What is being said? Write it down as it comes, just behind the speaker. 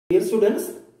Dear students,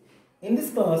 in this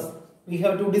class we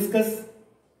have to discuss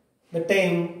the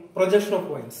term projection of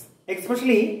points,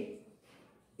 especially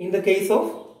in the case of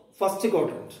first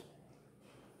quadrant.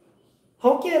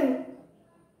 How can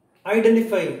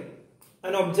identify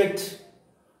an object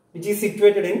which is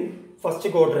situated in first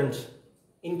quadrant?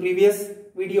 In previous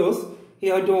videos, we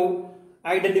have to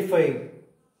identify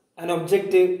an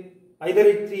object, either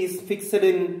it is fixed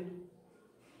in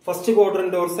first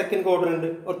quadrant or second quadrant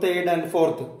or third and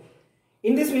fourth.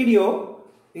 In this video,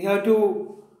 we have to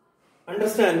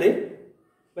understand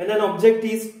when an object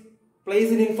is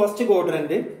placed in first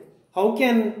quadrant, how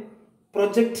can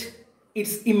project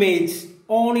its image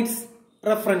on its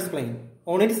reference plane,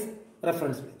 on its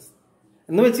reference planes.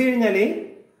 എന്ന് വെച്ച് കഴിഞ്ഞാൽ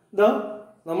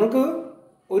നമുക്ക്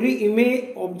ഒരു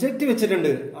object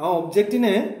വെച്ചിട്ടുണ്ട്. ആ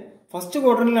ഒബ്ജക്റ്റിന് first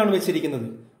ക്വാഡ്രന്റിലാണ് വെച്ചിരിക്കുന്നത്.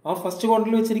 ആ first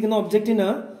ക്വാഡ്രന്റിൽ വെച്ചിരിക്കുന്ന ഒബ്ജക്റ്റിന്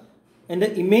എൻ്റെ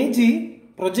ഇമേജ്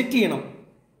പ്രൊജക്റ്റ് ചെയ്യണം.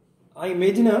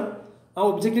 ആ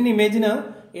ഒബ്ജക്റ്റിന്റെ ഇമേജിന്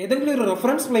ഏതെങ്കിലും ഒരു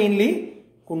റെഫറൻസ് പ്ലെയിനിൽ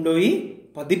കൊണ്ടുപോയി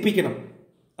പതിപ്പിക്കണം.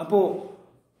 അപ്പോൾ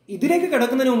ഇതിലേക്ക്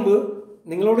കിടക്കുന്നതിന് മുമ്പ്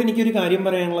നിങ്ങളോട് എനിക്കൊരു കാര്യം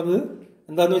പറയാനുള്ളത്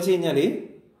എന്താണെന്ന് വെച്ച് കഴിഞ്ഞാൽ,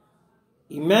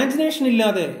 ഇമാജിനേഷൻ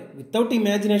ഇല്ലാതെ, without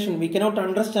imagination we cannot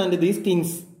understand these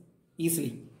things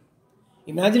easily.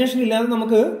 Imagination ഇല്ലാതെ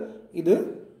നമുക്ക് ഇത്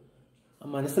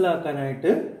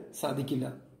മനസ്സിലാക്കാനായിട്ട് സാധിക്കില്ല.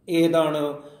 ഏതാണ്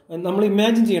നമ്മൾ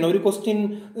ഇമാജിൻ ചെയ്യണം. ഒരു ക്വസ്റ്റ്യൻ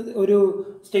ഒരു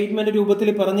സ്റ്റേറ്റ്മെന്റ് രൂപത്തിൽ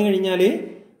പറഞ്ഞു കഴിഞ്ഞാൽ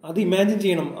അത് ഇമാജിൻ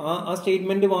ചെയ്യണം. ആ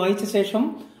സ്റ്റേറ്റ്മെന്റ് വായിച്ച ശേഷം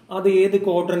അത് ഏത്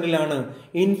ക്വാഡ്രന്റിലാണ്,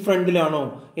 ഇൻ ഫ്രണ്ടിലാണോ,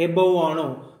 എബവ് ആണോ,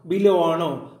 ബിലോ ആണോ,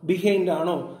 ബിഹൈൻഡ്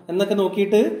ആണോ എന്നൊക്കെ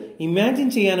നോക്കിയിട്ട് ഇമാജിൻ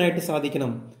ചെയ്യാനായിട്ട്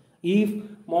സാധിക്കണം. ഈ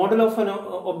മോഡൽ ഓഫ് ആൻ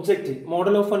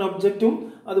ഒബ്ജക്റ്റും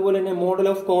അതുപോലെ തന്നെ മോഡൽ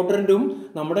ഓഫ് ക്വാഡ്രന്റും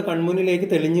നമ്മുടെ കൺമുന്നിലേക്ക്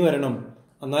തെളിഞ്ഞു വരണം.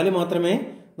 എന്നാൽ മാത്രമേ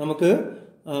നമുക്ക്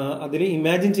അതിൽ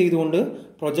ഇമാജിൻ ചെയ്തുകൊണ്ട്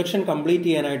പ്രൊജക്ഷൻ കംപ്ലീറ്റ്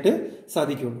ചെയ്യാനായിട്ട്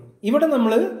സാധിക്കുകയുള്ളൂ. ഇവിടെ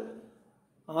നമ്മൾ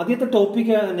ആദ്യത്തെ ടോപ്പിക്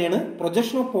തന്നെയാണ്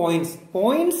പ്രൊജക്ഷൻ ഓഫ് പോയിന്റ്സ്.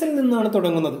 പോയിന്റ്സിൽ നിന്നാണ്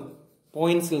തുടങ്ങുന്നത്.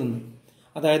 പോയിന്റ്സിൽ നിന്ന്,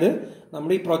 അതായത്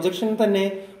നമ്മുടെ ഈ പ്രൊജക്ഷൻ തന്നെ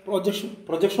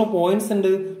പ്രൊജക്ഷൻ ഓഫ് പോയിന്റ്സ്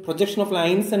ഉണ്ട്, പ്രൊജക്ഷൻ ഓഫ്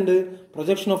ലൈൻസ് ഉണ്ട്,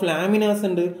 പ്രൊജക്ഷൻ ഓഫ് ലാമിനാസ്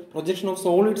ഉണ്ട്, പ്രൊജക്ഷൻ ഓഫ്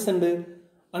സോളിഡ്സ് ഉണ്ട്.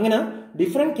 അങ്ങനെ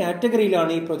ഡിഫറെന്റ്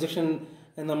കാറ്റഗറിയിലാണ് ഈ പ്രൊജക്ഷൻ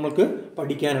നമ്മൾക്ക്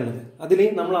പഠിക്കാനുള്ളത്. അതിൽ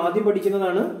നമ്മൾ ആദ്യം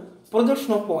പഠിക്കുന്നതാണ്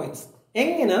പ്രൊജക്ഷൻ ഓഫ് പോയിന്റ്സ്.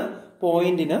 എങ്ങനെ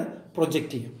പോയിന്റിനെ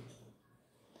പ്രൊജക്റ്റ് ചെയ്യും.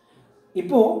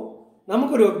 ഇപ്പോ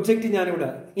നമുക്കൊരു ഒബ്ജക്റ്റ് ഞാനിവിടെ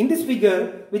in this figure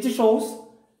which shows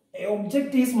A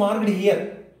object is marked here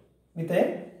with a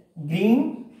green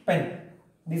pen.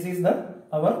 This is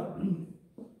our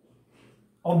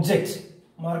object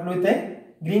marked with a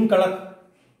green color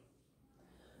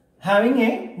having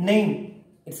a name.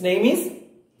 Its name is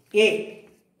A.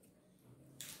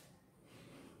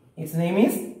 Its name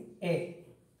is A.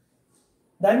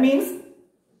 That means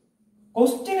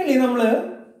ക്വസ്റ്റ്യനിൽ നമ്മൾ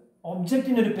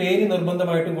ഒബ്ജക്റ്റിന് ഒരു പേര്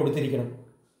നിർബന്ധമായിട്ടും കൊടുത്തിരിക്കണം.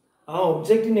 ആ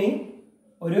ഒബ്ജക്റ്റിന്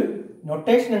ഒരു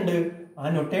notation ഉണ്ട്. ആ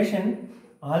notation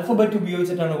alphabet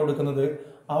ഉപയോഗിച്ചിട്ടാണ് കൊടുക്കുന്നത്.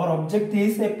 Our object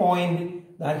is a point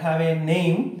that have a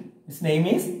name. Its name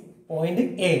is point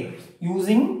A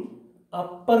using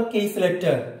uppercase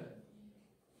letter.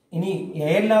 ഇനി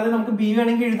എ അല്ലാതെ നമുക്ക് ബി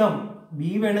വേണമെങ്കിൽ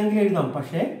എഴുതാം.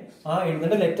 പക്ഷേ ആ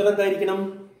എഴുതേണ്ട ലെറ്റർ എന്തായിരിക്കണം?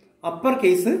 Upper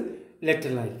case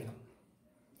ലെറ്ററിലായിരിക്കണം.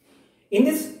 In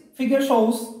this figure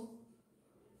shows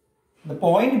the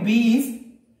point B is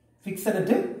fixed at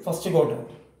first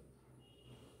quadrant.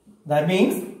 That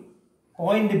means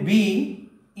point B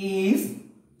is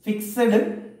fixed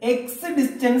x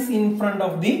distance in front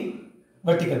of the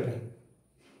vertical plane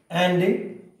and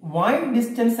y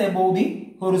distance above the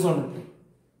horizontal plane.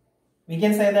 We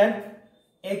can say that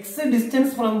x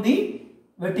distance from the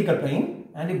vertical plane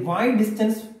and y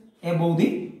distance above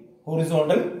the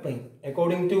horizontal plane.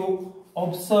 According to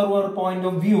observer point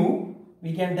of view,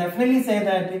 we can definitely say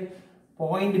that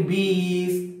point B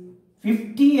is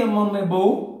 50 mm above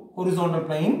horizontal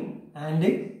plane and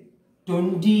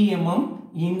 20 mm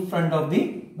in front of the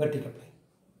vertical plane.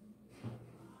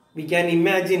 We can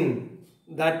imagine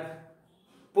that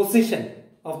position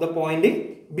of the point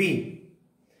B.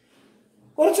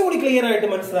 കുറച്ചുകൂടി clear ആയിട്ട്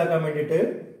മനസ്സിലാക്കാൻ വേണ്ടിയിട്ട്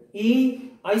ഈ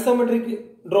isometric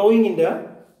ഡ്രോയിങ്ങിന്റെ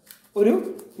ഒരു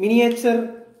miniature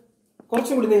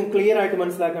കുറച്ചുകൂടി നിങ്ങൾക്ക് clear ആയിട്ട്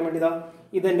മനസ്സിലാക്കാൻ വേണ്ടി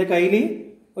ഇതെന്റെ കയ്യിൽ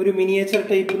ഒരു മിനിയേച്ചർ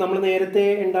ടൈപ്പ്, നമ്മൾ നേരത്തെ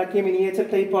ഉണ്ടാക്കിയ മിനിയേച്ചർ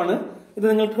ടൈപ്പാണ് ഇത്.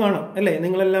 നിങ്ങൾക്ക് കാണാം അല്ലേ,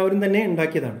 നിങ്ങളെല്ലാവരും തന്നെ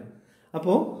ഉണ്ടാക്കിയതാണ്.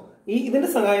 അപ്പോൾ ഇതിന്റെ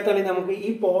സഹായത്താൽ നമുക്ക് ഈ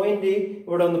പോയിന്റ്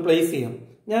ഇവിടെ ഒന്ന് പ്ലേസ് ചെയ്യാം.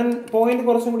 ഞാൻ പോയിന്റ്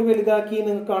കുറച്ചും കൂടി വലുതാക്കി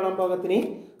നിങ്ങൾക്ക് കാണാൻ പാകത്തിന്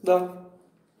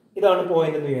ഇതാണ്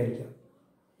പോയിന്റ് എന്ന് വിചാരിക്കാം.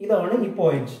 ഇതാണ് ഈ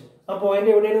പോയിന്റ്. ആ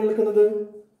പോയിന്റ് എവിടെയാണ് നിൽക്കുന്നത്?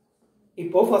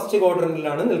 ഇപ്പോ ഫസ്റ്റ്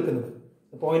ക്വാഡ്രന്റിലാണ് നിൽക്കുന്നത്.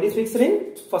 Point is fixed in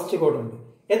first quadrant.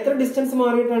 എത്ര ഡിസ്റ്റൻസ്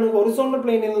മാറിയിട്ടാണ്? ഹൊറിസോണ്ടൽ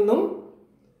പ്ലെയിനിൽ നിന്നും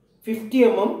 50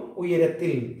 mm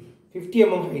ഉയരത്തിൽ, 50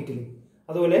 mm ഹൈറ്റിൽ.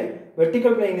 അതുപോലെ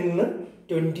വെർട്ടിക്കൽ പ്ലെയിനിൽ നിന്ന്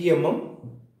 20 mm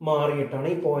മാറിയിട്ടാണ്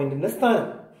ഈ പോയിന്റിന്റെ സ്ഥാനം.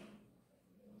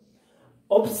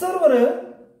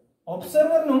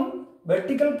 ഒബ്സർവറിനും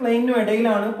വെർട്ടിക്കൽ പ്ലെയിനും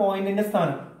ഇടയിലാണ് പോയിന്റിന്റെ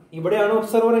സ്ഥാനം. ഇവിടെയാണ്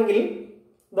ഒബ്സർവർ എങ്കിൽ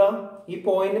ഇതാ ഈ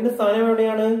പോയിന്റിന്റെ സ്ഥാനം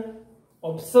എവിടെയാണ്?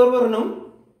 ഒബ്സർവറിനും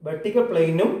വെർട്ടിക്കൽ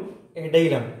പ്ലെയിനും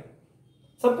ഇടയിലാണ്.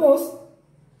 സപ്പോസ്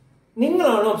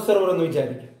നിങ്ങളാണ് ഒബ്സർവർ എന്ന്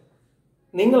വിചാരിക്കും.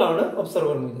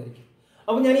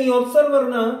 അപ്പൊ ഞാൻ ഈ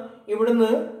ഒബ്സർവറിന്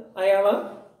ഇവിടുന്ന് അയാളെ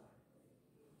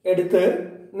എടുത്ത്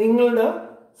നിങ്ങളുടെ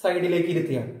സൈഡിലേക്ക്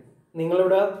ഇരുത്തിയാണ്.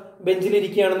 നിങ്ങളിവിടെ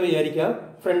ബെഞ്ചിലിരിക്കുകയാണെന്ന് വിചാരിക്കുക,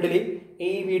 ഫ്രണ്ടിൽ ഈ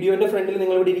വീഡിയോന്റെ ഫ്രണ്ടിൽ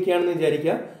നിങ്ങൾ ഇവിടെ ഇരിക്കുകയാണെന്ന്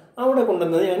വിചാരിക്കുക. അവിടെ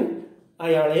കൊണ്ടുവന്ന് ഞാൻ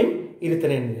അയാളെയും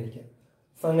ഇരുത്തണേന്ന് വിചാരിക്കുക.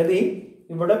 സംഗതി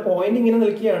ഇവിടെ പോയിന്റ് ഇങ്ങനെ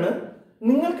നിൽക്കുകയാണ്.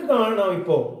 നിങ്ങൾക്ക് കാണാം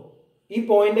ഇപ്പോ ഈ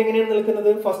പോയിന്റ് എങ്ങനെയാണ് നിൽക്കുന്നത്?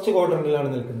 ഫസ്റ്റ് ക്വാഡ്രന്റിലാണ്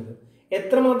നിൽക്കുന്നത്.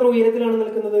 എത്രമാത്രം ഉയരത്തിലാണ്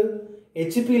നിൽക്കുന്നത്?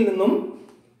 HP-യിൽ നിന്നും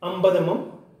 50 mm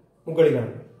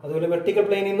മുകളിലാണ്. അതുപോലെ വെർട്ടിക്കൽ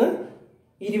പ്ലെയിനിൽ നിന്ന്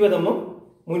 20 mm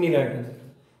മുന്നിലായിട്ടുണ്ട്.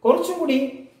 കുറച്ചും കൂടി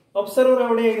ഒബ്സർവർ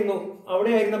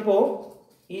അവിടെ ആയിരുന്നപ്പോ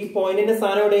ഈ പോയിന്റിന്റെ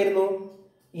സ്ഥാനം എവിടെയായിരുന്നു?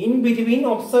 In between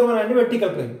observer and vertical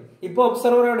plane. ഇപ്പൊ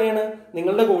ഒബ്സർവർ എവിടെയാണ്?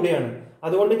 നിങ്ങളുടെ കൂടെയാണ്.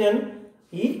 അതുകൊണ്ട് ഞാൻ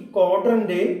ഈ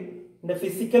ക്വാഡ്രന്റിന്റെ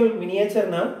ഫിസിക്കൽ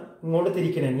മിനിയേച്ചറിനെ ഇങ്ങോട്ട്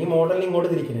തിരിക്കണേ, ഈ മോഡലിനെ ഇങ്ങോട്ട്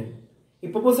തിരിക്കണേ.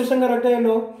 ഇപ്പൊ പൊസിഷൻ കറക്റ്റ്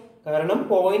ആയല്ലോ. കാരണം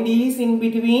point is in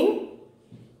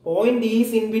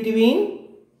between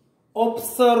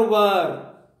observer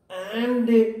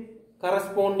and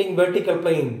corresponding vertical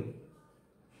plane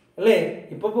അല്ലേ?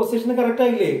 ഇപ്പൊ പൊസിഷൻ കറക്റ്റ്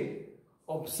ആയില്ലേ?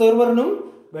 ഒബ്സർവറിനും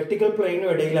വെർട്ടിക്കൽ പ്ലെയിനും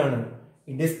ഇടയിലാണ്.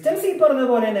 ഈ ഡിസ്റ്റൻസ് ഈ പറഞ്ഞ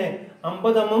പോലെ തന്നെ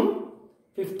 50 mm,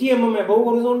 50 mm above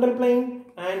horizontal plane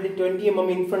and 20 mm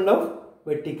in front of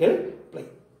vertical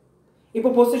plane. ഇപ്പൊ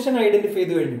പൊസിഷൻ ഐഡന്റിഫൈ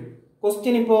ചെയ്ത് കഴിഞ്ഞു.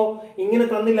 ക്വസ്റ്റ്യൻ ഇപ്പോ ഇങ്ങനെ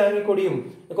തന്നില്ലെങ്കിൽ കൂടിയും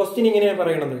ക്വസ്റ്റ്യൻ ഇങ്ങനെയാണ്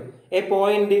പറയണത്: A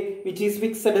point which is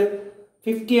fixed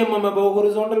 50 mm above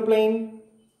horizontal plane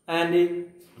and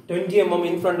 20 mm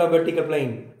in front of vertical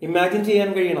plane. Imagine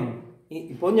ചെയ്യാൻ കഴിയണം.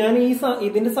 ഇപ്പോ ഞാൻ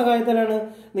ഇതിന്റെ സഹായത്തിലാണ്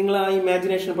നിങ്ങൾ ആ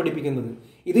ഇമാജിനേഷൻ പഠിപ്പിക്കുന്നത്.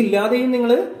 ഇതില്ലാതെയും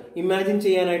നിങ്ങൾ ഇമാജിൻ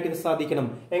ചെയ്യാനായിട്ട് സാധിക്കണം.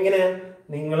 എങ്ങനെ?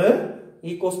 നിങ്ങൾ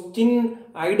ഈ ക്വസ്റ്റ്യൻ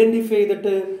ഐഡന്റിഫൈ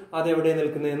ചെയ്തിട്ട് അതെവിടെ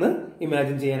നിൽക്കുന്നതെന്ന്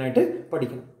ഇമാജിൻ ചെയ്യാനായിട്ട്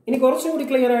പഠിക്കണം. ഇനി കുറച്ചുകൂടി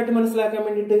ക്ലിയർ ആയിട്ട് മനസ്സിലാക്കാൻ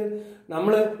വേണ്ടിയിട്ട്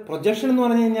നമ്മൾ പ്രൊജക്ഷൻ എന്ന്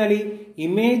പറഞ്ഞു കഴിഞ്ഞാൽ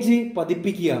ഇമേജ്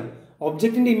പതിപ്പിക്കുക,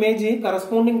 ഒബ്ജക്റ്റിന്റെ ഇമേജ്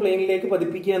കറസ്പോണ്ടിങ് പ്ലെയിനിലേക്ക്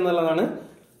പതിപ്പിക്കുക എന്നുള്ളതാണ്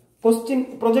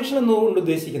പ്രൊജക്ഷൻ എന്നുകൊണ്ട്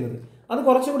ഉദ്ദേശിക്കുന്നത്. അത്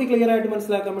കുറച്ചുകൂടി ക്ലിയർ ആയിട്ട്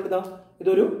മനസ്സിലാക്കാൻ വേണ്ടി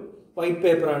ഇതൊരു വൈറ്റ്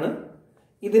പേപ്പറാണ്.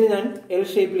 ഇതിന് ഞാൻ L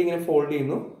ഷേപ്പിൽ ഇങ്ങനെ ഫോൾഡ്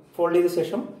ചെയ്യുന്നു. ഫോൾഡ് ചെയ്ത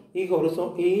ശേഷം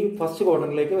ഈ ഫസ്റ്റ്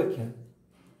ക്വാഡ്രന്റിലേക്ക് വെക്കുകയാണ്.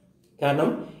 കാരണം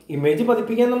ഇമേജ്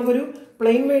പതിപ്പിക്കാൻ നമുക്കൊരു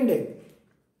പ്ലെയിൻ വേണ്ടേ?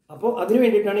 അപ്പോൾ അതിന്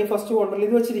വേണ്ടിയിട്ടാണ് ഈ ഫസ്റ്റ് ക്വാഡ്രന്റിൽ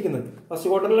ഇത് വെച്ചിരിക്കുന്നത്. ഫസ്റ്റ്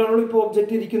ക്വാഡ്രന്റിലാണല്ലോ ഇപ്പോൾ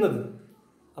ഒബ്ജക്റ്റ് ഇരിക്കുന്നത്.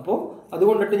 അപ്പോൾ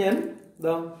അതുകൊണ്ടിട്ട് ഞാൻ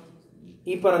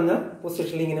ഈ പറഞ്ഞ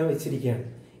പൊസിഷനിൽ ഇങ്ങനെ വെച്ചിരിക്കുകയാണ്.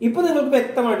 ഇപ്പൊ നിങ്ങൾക്ക്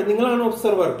വ്യക്തമായിട്ട്, നിങ്ങളാണ്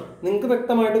ഒബ്സർവർ, നിങ്ങൾക്ക്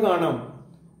വ്യക്തമായിട്ട് കാണാം.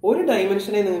 ഒരു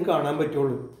ഡയമെൻഷനെ നിങ്ങൾക്ക് കാണാൻ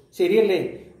പറ്റുള്ളൂ, ശരിയല്ലേ?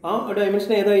 ആ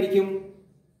ഡയമെൻഷൻ ഏതായിരിക്കും?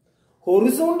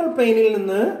 ഹൊറിസോണ്ടൽ പ്ലെയിനിൽ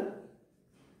നിന്ന്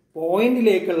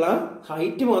പോയിന്റിലേക്കുള്ള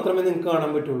ഹൈറ്റ് മാത്രമേ നിങ്ങൾക്ക്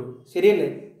കാണാൻ പറ്റുള്ളൂ, ശരിയല്ലേ?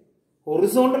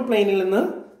 ഹൊറിസോണ്ടൽ പ്ലെയിനിൽ നിന്ന്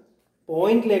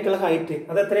പോയിന്റിലേക്കുള്ള ഹൈറ്റ്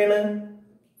അത് എത്രയാണ്?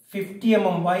 50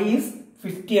 mm. Y is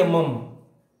 50 mm.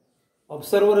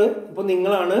 Observer ഇപ്പൊ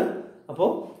നിങ്ങളാണ്. അപ്പോ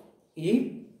ഈ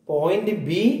point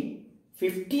B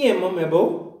 50 mm above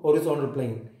horizontal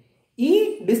plane. ഈ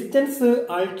ഡിസ്റ്റൻസ്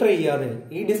ആൾട്ടർ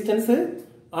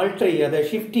ചെയ്യാതെ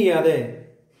ഷിഫ്റ്റ് ചെയ്യാതെ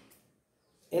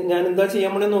ഞാൻ എന്താ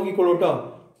ചെയ്യാൻ പോണേ നോക്കിക്കോളൂ കേട്ടോ.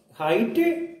 ഹൈറ്റ്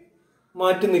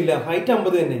മാറ്റുന്നില്ല, ഹൈറ്റ്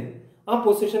 50 തന്നെ. ആ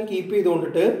പൊസിഷൻ കീപ്പ്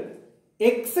ചെയ്തുകൊണ്ടിട്ട്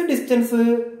എക്സ് ഡിസ്റ്റൻസ്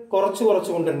കുറച്ച്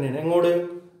കൊണ്ട് തന്നെയാണ് എങ്ങോട്ട്?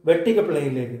 വെർട്ടിക്കൽ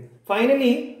പ്ലെയിനിലേക്ക്.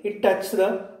 Finally it touch the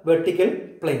vertical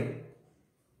plane,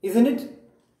 isn't it?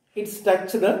 It's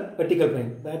touch the vertical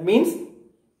plane. That means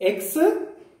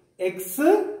x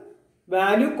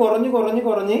value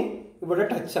കുറഞ്ഞ് ഇവിടെ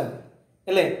ടച്ച് ആകും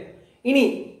അല്ലേ? ഇനി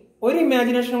ഒരു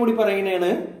ഇമാജിനേഷൻ കൂടി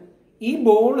പറയുന്നതാണ്. ഈ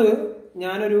ബോള്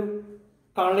ഞാനൊരു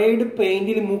കളേർഡ്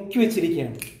പെയിന്റിൽ മുക്കി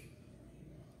വെച്ചിരിക്കുകയാണ്,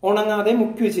 ഉണങ്ങാതെ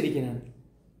മുക്കി വെച്ചിരിക്കുകയാണ്,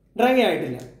 ഡ്രൈ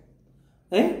ആയിട്ടില്ല.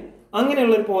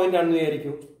 അങ്ങനെയുള്ള ഒരു പോയിന്റ് ആണെന്ന്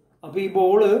വിചാരിക്കൂ. അപ്പൊ ഈ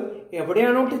ബോള്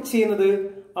എവിടെയാണോ ടച്ച് ചെയ്യുന്നത്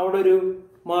അവിടെ ഒരു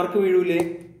മാർക്ക് വീഴൂലേ?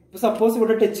 ഇപ്പൊ സപ്പോസ്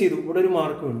ഇവിടെ ടച്ച് ചെയ്തു, ഇവിടെ ഒരു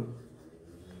മാർക്ക് വീണു,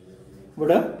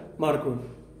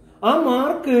 ആ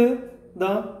മാർക്ക്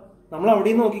നമ്മൾ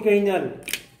അവിടെ നോക്കിക്കഴിഞ്ഞാൽ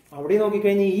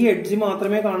ഈ എഡ്ജ്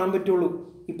മാത്രമേ കാണാൻ പറ്റുള്ളൂ.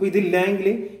 ഇപ്പൊ ഇതില്ലെങ്കിൽ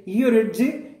ഈ ഒരു എഡ്ജ്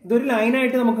ഇതൊരു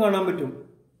ലൈനായിട്ട് നമുക്ക് കാണാൻ പറ്റും,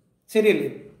 ശരിയല്ലേ?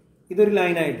 ഇതൊരു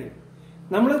ലൈനായിട്ട്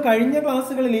നമ്മൾ കഴിഞ്ഞ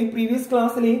ക്ലാസ്സുകളിൽ, പ്രീവിയസ്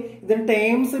ക്ലാസ്സിൽ ഇതിന്റെ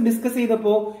ടേംസ് ഡിസ്കസ്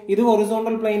ചെയ്തപ്പോ ഇത്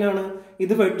ഹൊറിസോണ്ടൽ പ്ലെയിൻ ആണ്,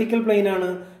 ഇത് വെർട്ടിക്കൽ പ്ലെയിൻ ആണ്,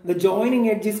 the joining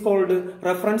edge is called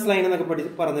reference line എന്നൊക്കെ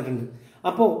പറഞ്ഞിട്ടുണ്ട്.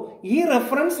 അപ്പോ ഈ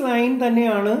റെഫറൻസ് ലൈൻ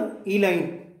തന്നെയാണ് ഈ ലൈൻ.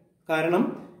 കാരണം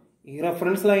ഈ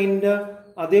റെഫറൻസ് ലൈനിന്റെ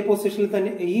അതേ പൊസിഷനിൽ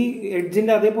തന്നെ, ഈ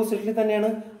എഡ്ജിന്റെ അതേ പൊസിഷനിൽ തന്നെയാണ്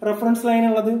റെഫറൻസ് ലൈൻ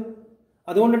ഉള്ളത്.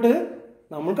 അതുകൊണ്ടിട്ട്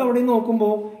നമുക്ക് അവിടെ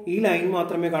നോക്കുമ്പോൾ ഈ ലൈൻ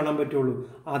മാത്രമേ കാണാൻ പറ്റുള്ളൂ.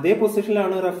 അതേ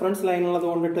പൊസിഷനിലാണ് റെഫറൻസ് ലൈൻ ഉള്ളത്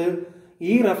കൊണ്ടിട്ട്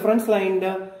ഈ റെഫറൻസ്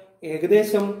ലൈനിന്റെ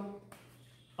ഏകദേശം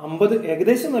 50,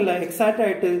 ഏകദേശം അല്ല, എക്സാക്റ്റ്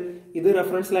ആയിട്ട് ഇത്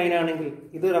റെഫറൻസ് ലൈൻ ആണെങ്കിൽ,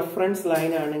 ഇത് റെഫറൻസ്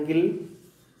ലൈൻ ആണെങ്കിൽ,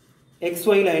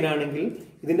 XY ലൈൻ ആണെങ്കിൽ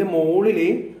ഇതിന്റെ മുകളില്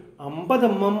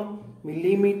 50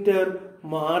 മില്ലിമീറ്റർ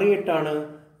മാറിയിട്ടാണ്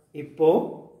ഇപ്പോ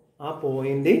ആ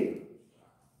പോയിന്റ്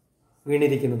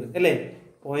വീണിരിക്കുന്നത് അല്ലേ?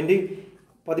 പോയിന്റ്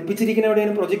പതിപ്പിച്ചിരിക്കുന്ന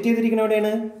എവിടെയാണ്? പ്രൊജക്ട് ചെയ്തിരിക്കുന്ന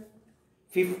എവിടെയാണ്?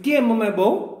 50 mm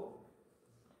above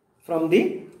from the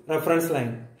reference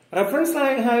line. Reference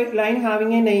line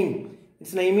having a name.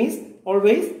 Its name is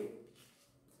always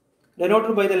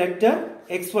denoted by the letter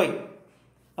XY.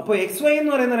 അപ്പോൾ XY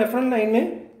എന്ന് പറയുന്ന റെഫറൻസ് ലൈനിന്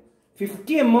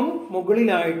 50 mm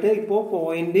മുകളിലായിട്ട് ഇപ്പോ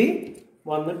പോയിന്റ്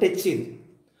വന്ന് ടച്ച് ചെയ്തു.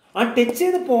 ആ ടച്ച്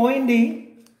ചെയ്ത പോയിന്റ്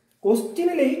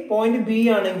ക്വസ്റ്റ്യനിലെ പോയിന്റ് B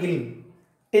ആണെങ്കിൽ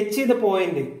ടച്ച് ചെയ്ത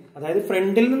പോയിന്റ്, അതായത്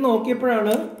ഫ്രണ്ടിൽ നിന്ന്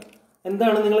നോക്കിയപ്പോഴാണ്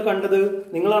എന്താണ് നിങ്ങൾ കണ്ടത്?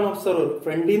 നിങ്ങളാണ് ഒബ്സർവർ.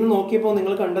 ഫ്രണ്ടിൽ നിന്ന് നോക്കിയപ്പോൾ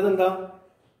നിങ്ങൾ കണ്ടത് എന്താ?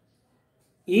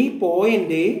 ഈ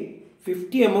പോയിന്റ്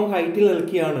 50 mm ഹൈറ്റിൽ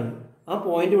നിൽക്കുകയാണ്. ആ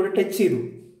പോയിന്റ് ഇവിടെ ടച്ച് ചെയ്തു.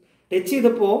 ടച്ച്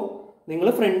ചെയ്തപ്പോ നിങ്ങൾ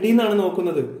ഫ്രണ്ടിൽ നിന്നാണ്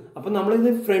നോക്കുന്നത്. അപ്പൊ നമ്മൾ ഇത്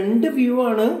ഫ്രണ്ട് വ്യൂ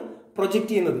ആണ് പ്രൊജക്ട്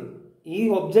ചെയ്യുന്നത്. ഈ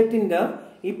ഒബ്ജക്റ്റിന്റെ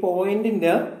ഈ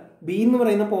പോയിന്റിന്റെ B എന്ന്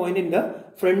പറയുന്ന പോയിന്റിന്റെ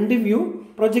ഫ്രണ്ട് വ്യൂ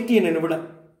പ്രൊജക്ട് ചെയ്യുന്നുണ്ട് ഇവിടെ.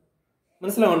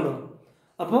 മനസ്സിലാവുന്നുണ്ടോ?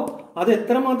 അപ്പോ അത്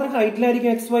എത്രമാത്രം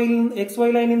ഹൈറ്റിലായിരിക്കും? XY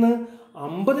ലൈനിൽ നിന്ന്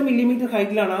 50 മില്ലിമീറ്റർ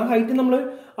ഹൈറ്റിലാണ്. ആ ഹൈറ്റ് നമ്മൾ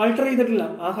ആൾട്ടർ ചെയ്തിട്ടില്ല.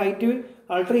 ആ ഹൈറ്റ്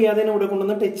ആൾട്ടർ ചെയ്യാതെ ഇവിടെ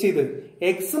കൊണ്ടുവന്ന് ടച്ച് ചെയ്ത്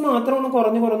X മാത്രമാണ്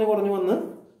കുറഞ്ഞു വന്ന്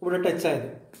ഇവിടെ ടച്ച് ആയത്.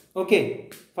 ഓക്കെ,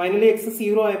 ഫൈനലി X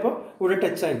 0 ആയപ്പോൾ ഇവിടെ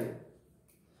ടച്ച് ആയത്.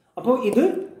 അപ്പോൾ ഇത്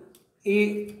ഈ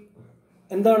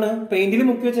എന്താണ് പെയിന്റിൽ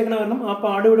മുക്കി വെച്ചേക്കണ കാരണം ആ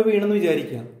പാട് ഇവിടെ വീണെന്ന്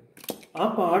വിചാരിക്കുക. ആ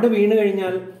പാട് വീണ്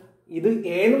കഴിഞ്ഞാൽ ഇത്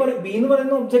B എന്ന്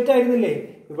പറയുന്ന ഒബ്ജക്റ്റ് ആയിരുന്നില്ലേ?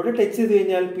 ഇവിടെ ടച്ച് ചെയ്ത്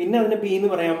കഴിഞ്ഞാൽ പിന്നെ അതിനെ B എന്ന്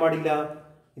പറയാൻ പാടില്ല.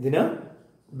 ഇതിന്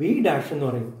B' എന്ന്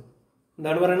പറയും.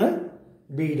 എന്താണ് പറയുന്നത്?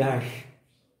 B'.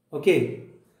 ഓക്കെ,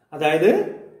 അതായത്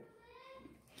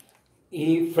ഈ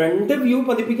ഫ്രണ്ട് വ്യൂ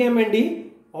പതിപ്പിക്കാൻ വേണ്ടി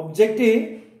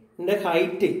ഒബ്ജക്റ്റിന്റെ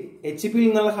ഹൈറ്റ് HP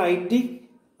നിന്നുള്ള ഹൈറ്റ്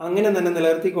അങ്ങനെ തന്നെ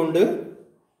നിലനിർത്തിക്കൊണ്ട്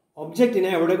ഒബ്ജക്റ്റിനെ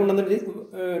എവിടെ കൊണ്ടുവന്ന്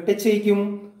ടച്ച് ചെയ്യിക്കും?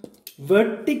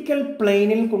 വെർട്ടിക്കൽ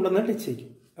പ്ലെയിനിൽ കൊണ്ടുവന്ന് ടച്ച് ചെയ്യിക്കും.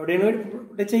 എവിടെയാണ്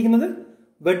ടച്ച് ചെയ്യുന്നത്?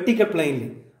 വെർട്ടിക്കൽ പ്ലെയിനിൽ.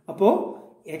 അപ്പോ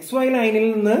XY ലൈനിൽ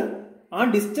നിന്ന് ആ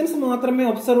ഡിസ്റ്റൻസ് മാത്രമേ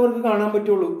ഒബ്സർവർക്ക് കാണാൻ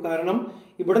പറ്റുള്ളൂ. കാരണം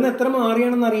ഇവിടെ നിന്ന് എത്ര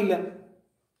മാറിയാണെന്ന് അറിയില്ല.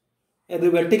 അത്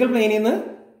വെർട്ടിക്കൽ പ്ലെയിനിൽ നിന്ന്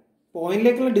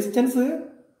പോയിന്റിലേക്കുള്ള ഡിസ്റ്റൻസ്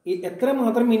എത്ര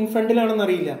മാത്രം ഇൻഫ്രണ്ടിലാണെന്ന്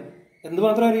അറിയില്ല. എന്ത്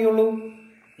മാത്രമേ അറിയുള്ളൂ?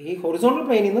 ഈ ഹൊറിസോണ്ടൽ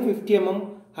പ്ലെയിനിൽ നിന്ന് 50 mm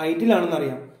ഹൈറ്റിലാണെന്ന്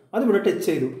അറിയാം. അത് ഇവിടെ ടച്ച്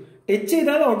ചെയ്തു. ടച്ച്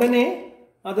ചെയ്താൽ ഉടനെ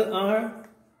അത് ആ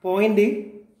പോയിന്റ്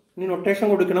നൊട്ടേഷൻ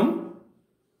കൊടുക്കണം.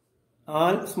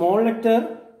 Small letter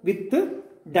with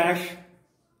dash,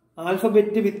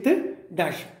 alphabet with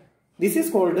dash. This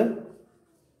is called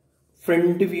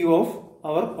front view of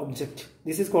our object.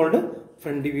 This is called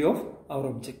front view of our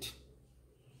object.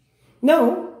 Now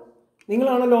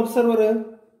നിങ്ങളാണല്ലോ observer.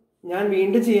 ഞാൻ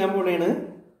വീണ്ടും ചെയ്യാൻ പോണേണ്.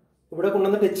 ഇവിടെ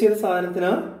കൊണ്ടുവന്ന് ടച്ച് ചെയ്ത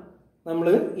സാധനത്തിന് നമ്മൾ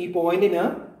ഈ പോയിന്റിന്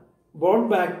brought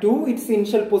back to its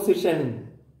initial position.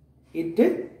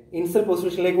 Initial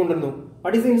positionലേക്ക് കൊണ്ടുവന്നു.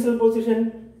 What is the initial position?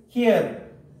 Here,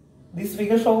 this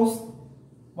figure shows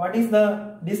what is the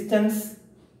distance.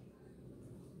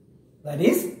 That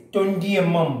is 20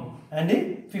 mm and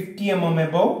 50 mm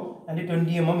above and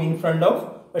 20 mm in front of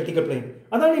vertical plane.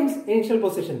 അതാണ് initial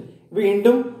position.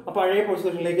 വീണ്ടും ആ പഴയ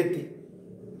പൊസിഷനിലേക്ക് എത്തി.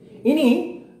 ഇനി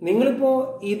നിങ്ങളിപ്പോ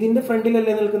ഇതിന്റെ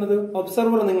ഫ്രണ്ടിലല്ലേ നിൽക്കുന്നത്?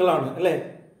 ഒബ്സർവർ നിങ്ങളാണ് അല്ലെ?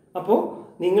 അപ്പോ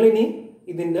നിങ്ങൾ ഇനി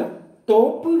ഇതിന്റെ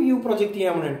ടോപ്പ് വ്യൂ പ്രൊജക്ട്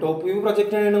ചെയ്യാൻ വേണം. ടോപ്പ് വ്യൂ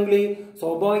പ്രൊജക്ട് ചെയ്യണമെങ്കിൽ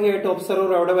സ്വാഭാവികമായിട്ട് ഒബ്സർവർ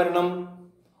എവിടെ വരണം?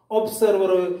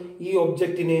 ഒബ്സർവർ ഈ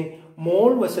ഒബ്ജക്റ്റിന്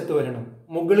മോൾ വശത്ത് വരണം,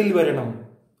 മുകളിൽ വരണം.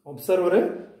 ഒബ്സർവർ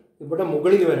ഇവിടെ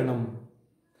മുകളിൽ വരണം.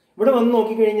 ഇവിടെ വന്ന്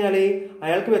നോക്കിക്കഴിഞ്ഞാല്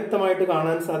അയാൾക്ക് വ്യക്തമായിട്ട്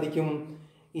കാണാൻ സാധിക്കും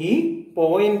ഈ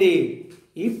പോയിന്റ്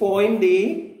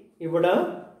ഇവിടെ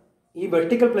ഈ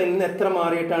വെർട്ടിക്കൽ പ്ലെയിനിൽ നിന്ന് എത്ര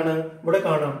മാറിയിട്ടാണ് ഇവിടെ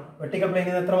കാണാം. വെർട്ടിക്കൽ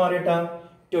പ്ലെയിനിൽ നിന്ന് എത്ര മാറിയിട്ടാ?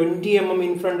 20 mm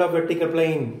in front of vertical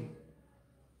plane.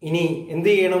 ഇനി എന്ത്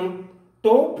ചെയ്യണം?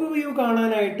 ടോപ്പ് വ്യൂ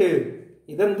കാണാനായിട്ട്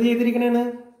ഇതെന്ത് ചെയ്തിരിക്കണേന്ന്?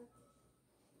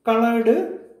 കളേർഡ്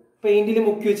പെയിന്റിൽ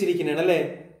മുക്കി വെച്ചിരിക്കണേണ് അല്ലെ?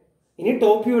 ഇനി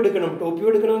ടോപ്പ് വ്യൂ എടുക്കണം. ടോപ്പ് വ്യൂ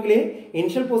എടുക്കണമെങ്കിൽ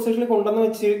ഇനിഷ്യൽ പൊസിഷനിൽ കൊണ്ടുവന്ന്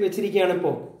വെച്ചിരിക്കുകയാണ്.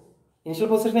 ഇപ്പോ ഇനിഷ്യൽ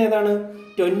പൊസിഷൻ ഏതാണ്?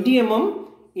 20 mm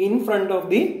in front of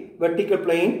the vertical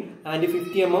plane and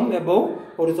 50 mm above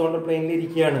horizontal പ്ലെയിനിൽ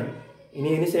ഇരിക്കുകയാണ്. ഇനി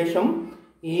ഇതിന് ശേഷം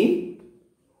ഈ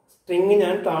സ്ട്രിങ്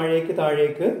ഞാൻ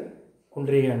താഴേക്ക്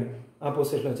കൊണ്ടുവരികയാണ് ആ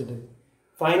പൊസിഷൻ വെച്ചിട്ട്.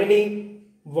 Finally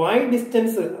y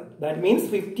distance, that means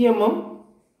 50 mm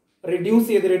reduce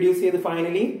ചെയ്ത്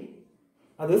ഫൈനലി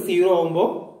അത് 0 ആവുമ്പോൾ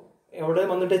എവിടെ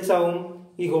വന്ന് ടച്ച് ആവും?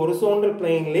 ഈ ഹൊറിസോണ്ടൽ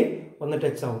പ്ലെയിനിൽ വന്ന്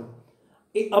ടച്ച് ആവും.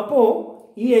 അപ്പോ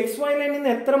ഈ XY ലൈനിൽ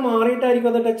നിന്ന് എത്ര മാറിയിട്ടായിരിക്കും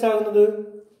അത് ടച്ച് ആകുന്നത്?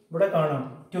 ഇവിടെ കാണാം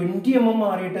 20 mm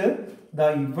മാറിയിട്ട് ദാ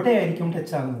ഇവിടെ ആയിരിക്കും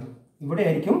ടച്ച് ആകുന്നത്. ഇവിടെ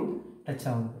ആയിരിക്കും ടച്ച്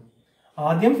ആകുന്നത്.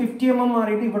 ആദ്യം 50 mm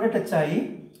മാറിയിട്ട് ഇവിടെ ടച്ചായി.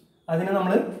 അതിനെ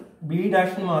നമ്മൾ ബി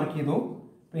ഡാഷ് മാർക്ക് ചെയ്തു.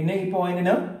 പിന്നെ ഈ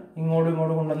പോയിന്റിന് ഇങ്ങോട്ടും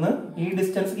കൊണ്ടുവന്ന് ഈ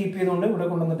ഡിസ്റ്റൻസ് കീപ്പ് ചെയ്തുകൊണ്ട് ഇവിടെ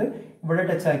കൊണ്ടുവന്നിട്ട് ഇവിടെ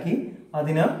ടച്ച് ആക്കി.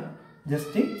 അതിനെ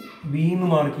ജസ്റ്റ് ബി എന്ന്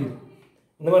മാർക്ക് ചെയ്തു.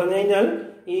 എന്ന് പറഞ്ഞു കഴിഞ്ഞാൽ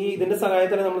ഈ ഇതിന്റെ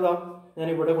സഹായത്തിൽ നമ്മൾ ഞാൻ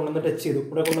ഇവിടെ കൊണ്ടുവന്ന് ടച്ച് ചെയ്തു.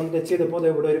 ഇവിടെ കൊണ്ടുവന്ന് ടച്ച് ചെയ്തപ്പോൾ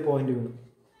ഇവിടെ ഒരു പോയിന്റ് വീണു.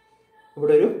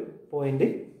 ഇവിടെ ഒരു പോയിന്റ്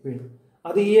വീണു.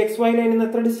 അത് ഈ XY ലൈനിൽ നിന്ന്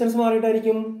എത്ര ഡിസ്റ്റൻസ്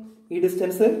മാറിയിട്ടായിരിക്കും? ഈ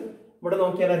ഡിസ്റ്റൻസ് ഇവിടെ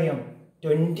നോക്കിയാൽ അറിയാം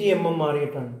 20 mm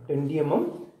മാറിയിട്ടാണ്. 20 mm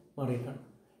മാറിയിട്ടാണ്.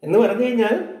 എന്ന് പറഞ്ഞു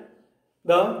കഴിഞ്ഞാൽ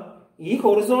ഈ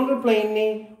ഹൊറിസോണ്ടൽ പ്ലെയിനിന്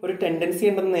ഒരു ടെൻഡൻസി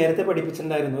ഉണ്ടെന്ന് നേരത്തെ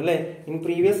പഠിപ്പിച്ചിട്ടുണ്ടായിരുന്നു അല്ലെ? In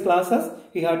previous classes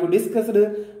we have to discussed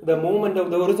the movement of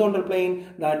the horizontal plane.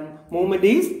 That movement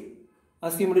is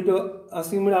assumed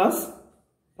as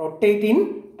rotate in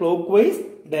clockwise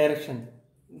direction.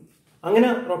 അങ്ങനെ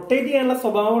റൊട്ടേറ്റ് ചെയ്യാനുള്ള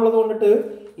സ്വഭാവം ഉള്ളത് കൊണ്ടിട്ട്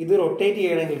ഇത് റൊട്ടേറ്റ്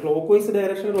ചെയ്യണമെങ്കിൽ ക്ലോക്ക്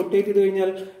ഡയറക്ഷനിൽ റൊട്ടേറ്റ് ചെയ്ത് കഴിഞ്ഞാൽ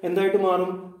എന്തായിട്ട്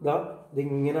മാറും?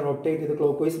 ഇതിങ്ങനെ റൊട്ടേറ്റ് ചെയ്ത്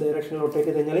ക്ലോക്ക് വൈസ് ഡയറക്ഷനിൽ റൊട്ടേറ്റ്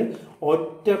ചെയ്ത് കഴിഞ്ഞാൽ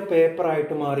ഒറ്റ പേപ്പർ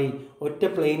ആയിട്ട് മാറി, ഒറ്റ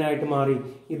പ്ലെയിൻ ആയിട്ട് മാറി.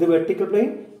 ഇത് വെർട്ടിക്കൽ പ്ലെയിൻ,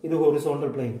 ഇത് ഹൊറിസോണ്ടൽ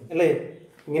പ്ലെയിൻ അല്ലേ?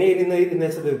 ഇങ്ങനെ ഇരുന്നത്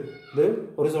ഇത്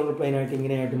ഹൊറിസോണ്ടൽ പ്ലെയിൻ ആയിട്ട്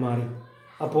ഇങ്ങനെയായിട്ട് മാറി.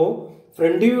 അപ്പോൾ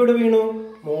ഫ്രണ്ട് വ്യൂ എവിടെ വീണു?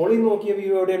 മോളിൽ നോക്കിയ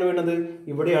വ്യൂ എവിടെയാണ് വീണത്?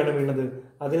 ഇവിടെയാണ് വീണത്.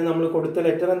 അതിന് നമ്മൾ കൊടുത്ത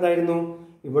ലെറ്റർ എന്തായിരുന്നു?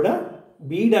 ഇവിടെ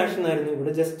ബി ഡാഷ് എന്നായിരുന്നു.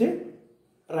 ഇവിടെ ജസ്റ്റ്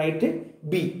റൈറ്റ്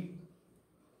ബി.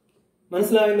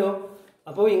 മനസ്സിലായല്ലോ?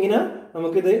 അപ്പോൾ ഇങ്ങനെ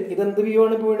നമുക്കിത് ഇതെന്ത് വ്യൂ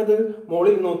ആണ് ഇപ്പോൾ വീണത്?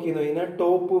 മോളിൽ നോക്കിയത്. ഇതിനെ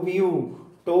ടോപ്പ് വ്യൂ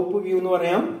എന്ന്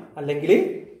പറയാം, അല്ലെങ്കിൽ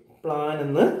പ്ലാൻ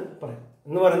എന്ന് പറയാം.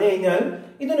 എന്ന് പറഞ്ഞു കഴിഞ്ഞാൽ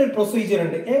ഇതിനൊരു പ്രൊസീജിയർ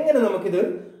ഉണ്ട്. എങ്ങനെ നമുക്കിത്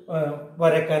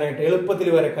വരയ്ക്കാനായിട്ട് എളുപ്പത്തിൽ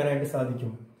വരയ്ക്കാനായിട്ട്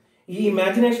സാധിക്കും? ഈ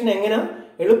ഇമാജിനേഷൻ എങ്ങനെ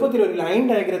എളുപ്പത്തിൽ ഒരു ലൈൻ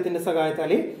ഡയഗ്രത്തിന്റെ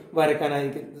സഹായത്താൽ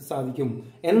വരയ്ക്കാനായിട്ട് സാധിക്കും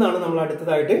എന്നാണ് നമ്മൾ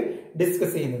അടുത്തതായിട്ട്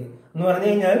ഡിസ്കസ് ചെയ്യുന്നത്. എന്ന് പറഞ്ഞു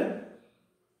കഴിഞ്ഞാൽ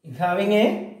having a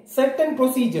certain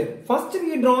procedure. First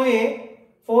we draw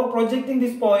for projecting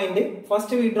this point,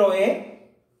 first we draw a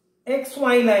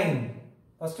XY line.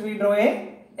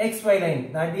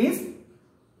 That is,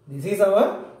 this is our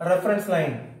reference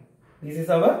line.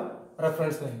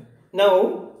 Now,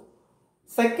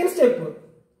 second step,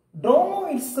 draw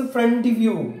its front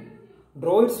view.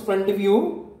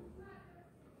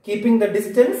 Keeping the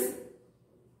distance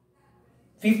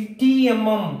 50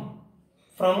 mm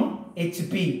from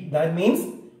HP. That means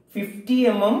 50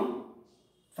 mm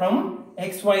from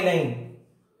XY line.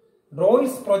 Draw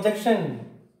its projection.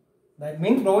 That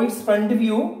means draw its front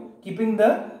view keeping the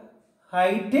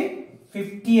height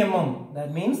 50 mm. That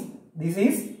means this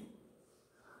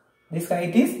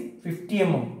height is 50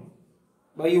 mm.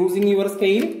 By using your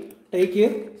scale, take a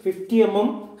 50 mm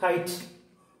height.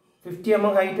 50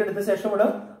 mm height എടുത്ത ശേഷം ഇവിടെ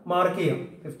mark ചെയ്യാം.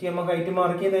 50 mm height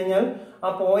mark ചെയ്ത് കഴിഞ്ഞാൽ ആ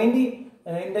point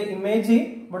image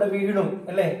ഇവിടെ വീണു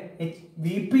അല്ലെ?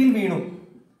 VP വീണു.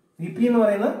 VP എന്ന്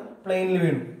പറയുന്ന പ്ലെയിനിൽ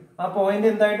വീണു. ആ പോയിന്റ്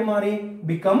എന്തായിട്ട് മാറി?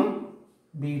 Become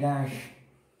B dash.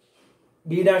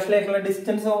 ബി ഡാഷിലേക്കുള്ള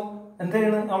ഡിസ്റ്റൻസോ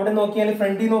എന്താണ്? അവിടെ നോക്കിയാൽ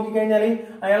ഫ്രണ്ടിൽ നോക്കിക്കഴിഞ്ഞാൽ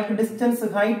അയാൾക്ക് ഡിസ്റ്റൻസ്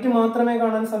ഹൈറ്റ് മാത്രമേ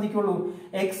കാണാൻ സാധിക്കുള്ളൂ.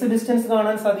 എക്സ് ഡിസ്റ്റൻസ്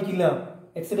കാണാൻ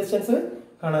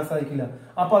സാധിക്കില്ല.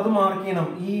 അപ്പൊ അത് മാർക്ക് ചെയ്യണം.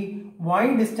 ഈ Y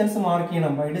ഡിസ്റ്റൻസ് മാർക്ക്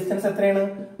ചെയ്യണം. Y ഡിസ്റ്റൻസ് എത്രയാണ്?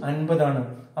 50 ആണ്.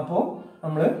 അപ്പോ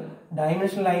നമ്മള്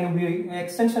ഡയമെൻഷൻ ലൈൻ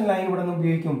എക്സ്റ്റൻഷൻ ലൈൻ ഇവിടെ നിന്ന്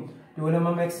ഉപയോഗിക്കും. 2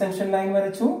 mm എക്സ്റ്റൻഷൻ ലൈൻ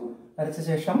വരച്ച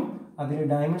ശേഷം അതിന്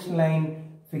ഡയമെൻഷൻ ലൈൻ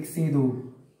ഫിക്സ്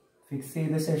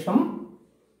ചെയ്ത ശേഷം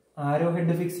ആരോ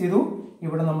ഹെഡ് ഫിക്സ് ചെയ്തു.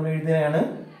 ഇവിടെ നമ്മൾ എഴുതുകയാണ്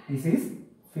this is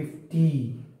 50.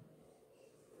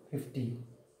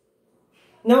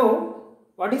 Now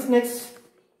what is next?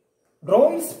 Draw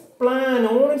its plan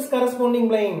on its corresponding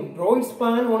plane.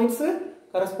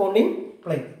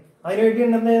 അതിന്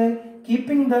വേണ്ടി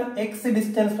keeping the X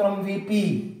distance from VP,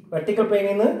 vertical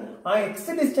പ്ലെയിനിൽ നിന്ന് ആ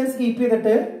എക്സ് ഡിസ്റ്റൻസ് കീപ്പ്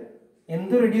ചെയ്തിട്ട്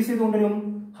എന്ത് റെഡ്യൂസ് ചെയ്തുകൊണ്ടിരിക്കും?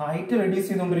 ഹൈറ്റ് റെഡ്യൂസ്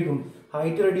ചെയ്തുകൊണ്ടിരിക്കും.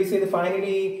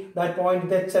 Finally that point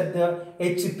touch at the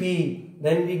HP.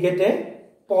 Then we get a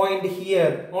point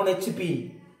here on HP.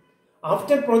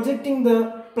 After projecting the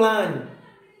plan,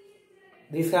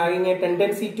 this having a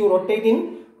tendency to rotate in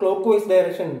clockwise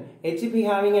direction. HP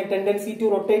having a tendency to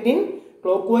rotate in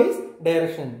clockwise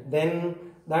direction. Then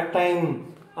that time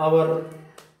our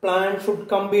plan should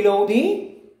come below the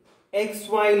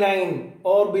XY line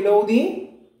or below the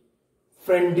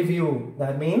front view.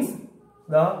 That means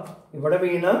ഇവിടെ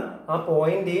വീണ ആ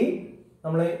point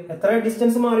നമ്മൾ എത്ര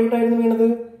distance മാറിയിട്ടായിരുന്നു വീണത്?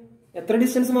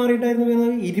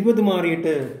 20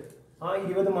 മാറിയിട്ട്. ആ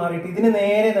 20 മാറിയിട്ട് ഇതിന്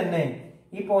നേരെ തന്നെ,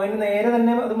 ഈ പോയിന്റ് നേരെ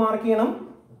തന്നെ അത് മാർക്ക് ചെയ്യണം.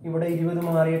 ഇവിടെ 20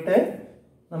 മാറിയിട്ട്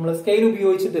നമ്മൾ സ്കെയിൽ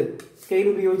ഉപയോഗിച്ചിട്ട്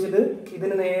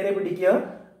ഇതിന് നേരെ പിടിക്കുക.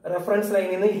 റെഫറൻസ്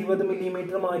ലൈനിൽ നിന്ന് 20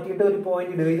 മില്ലിമീറ്റർ മാറ്റിയിട്ട് ഒരു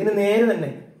പോയിന്റ് ഇടുക. ഇതിന് നേരെ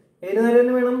തന്നെ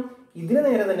വേണം. ഇതിന്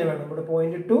നേരെ തന്നെ വേണം. ഇവിടെ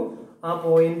പോയിന്റ് ഇട്ടു. ആ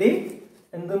പോയിന്റ്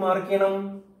എന്ത് മാർക്ക് ചെയ്യണം?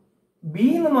 ബി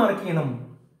എന്ന് മാർക്ക് ചെയ്യണം.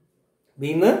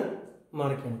 B in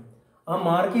mark. A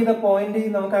mark is the point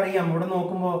in the Makariam, what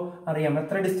no Ariam,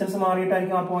 a distance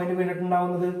marita point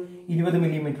down the 20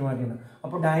 millimeter margin.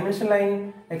 Upon dimension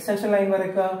line, extension line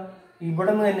vareka,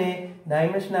 Ibadamane,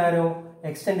 dimension arrow,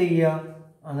 extend the year,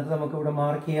 another Makuda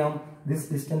markiam, this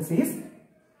distance is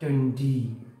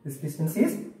 20. This distance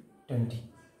is 20.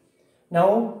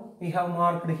 Now we have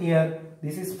marked here,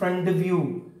 this is front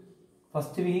view.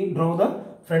 First we draw the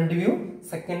front view,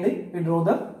 secondly we draw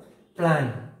the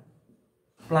plan.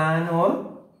 Plan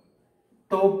or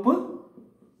top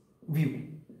view.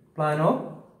 Plan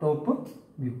or top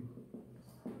view.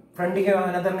 Front here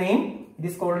another name, it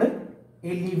is called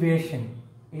elevation.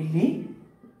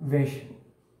 Elevation.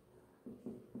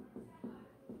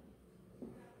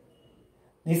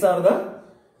 These are the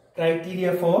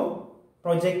criteria for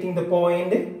projecting the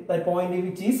point,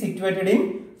 which is situated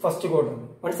in first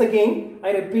quadrant. Once again,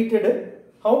 I repeated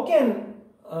how can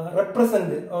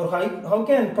represent or how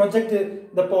can project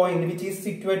the point which is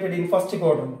situated in first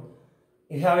quadrant.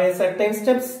 You have a certain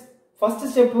steps. First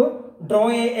step, draw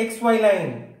a XY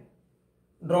line.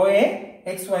 Draw a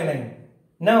XY line.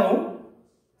 Now,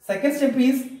 second step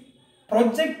is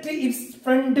project its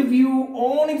front view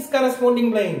on its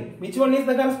corresponding plane. Which one is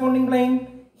the corresponding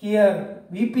plane? Here,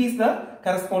 VP is the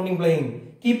corresponding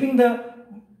plane. Keeping the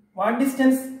what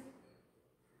distance?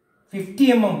 50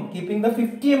 mm. Keeping the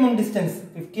 50 mm distance.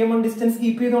 50 mm distance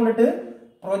keep it on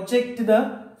it. Project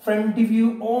the front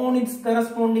view on its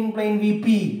corresponding plane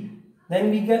VP. Then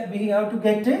we have to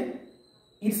get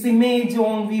its image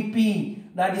on VP,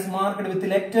 that is marked with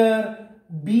letter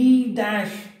B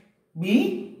dash.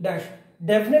 B dash.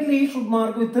 Definitely should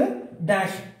mark with a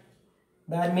dash.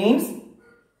 That means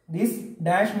this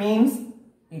dash means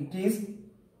it is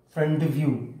front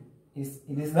view. It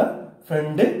is the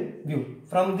front view.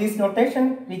 From this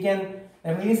notation we can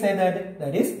definitely say that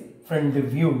that is front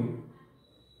view.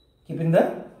 Keeping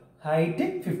the height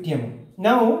 50 mm.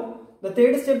 Now the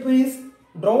third step is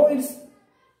draw its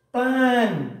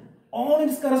plan on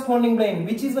its corresponding plane.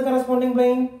 Which is the corresponding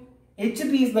plane?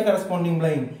 HP is the corresponding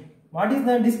plane. What is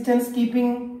the distance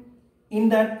keeping in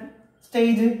that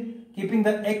stage? Keeping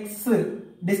the X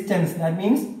distance. That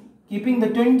means keeping the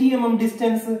 20 mm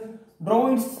distance,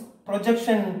 draw its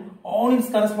projection on its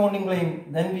corresponding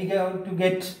plane. Then we have to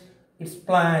get its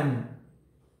plan.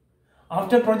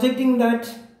 After projecting that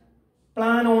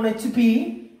plan on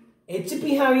HP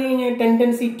having a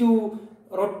tendency to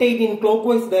rotate in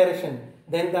clockwise direction,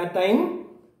 then that time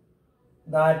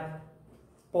that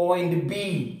point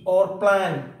B or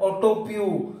plan or top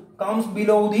view comes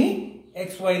below the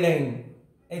XY line.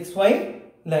 XY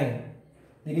line.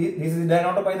 This is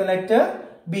denoted by the letter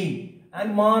B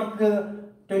and mark 20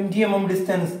 mm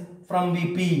distance from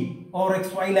VP or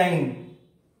XY line.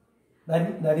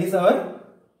 That is our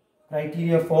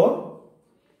criteria for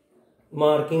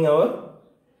marking our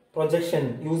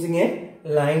projection using a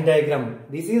line diagram.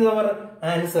 This is our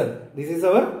answer. This is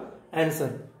our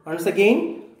answer. Once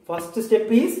again, first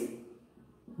step is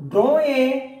draw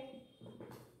a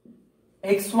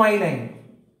XY line.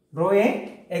 Draw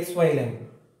a XY line.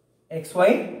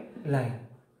 XY line.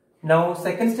 Now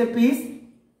second step is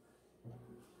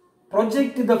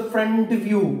project the front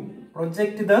view.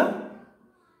 Project the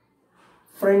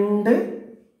front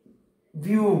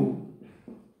view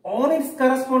on its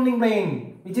corresponding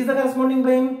plane. Which is the corresponding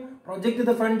plane? Project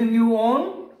the front view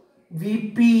on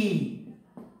VP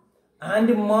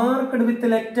and marked with the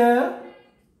letter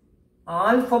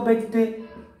alphabet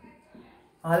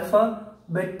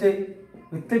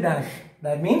with the dash.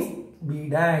 That means B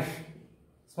dash.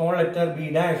 Small letter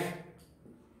B dash.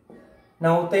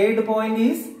 Now third point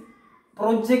is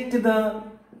project the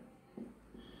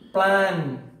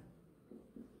plan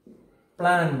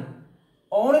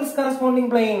on its corresponding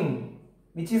plane.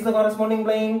 Which is the corresponding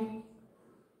plane?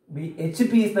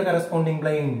 HP is the corresponding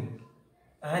plane.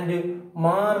 And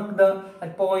mark the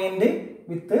point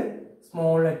with the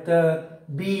small letter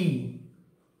B.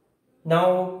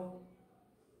 Now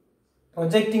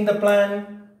projecting the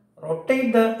plan,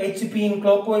 rotate the HP in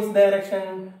clockwise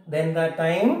direction, then that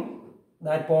time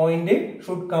that point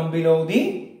should come below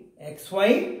the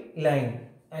XY line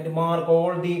and mark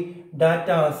all the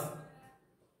datas.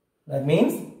 That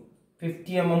means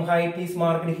 50 mm height is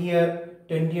marked here,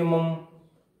 20 mm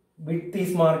width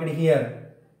is marked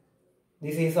here.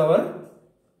 This is our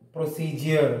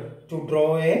procedure to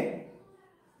draw a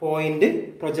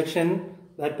point projection.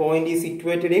 That point is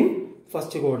situated in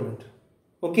first quadrant.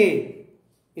 Okay,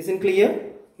 isn't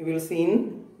clear? We will see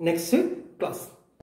in next class.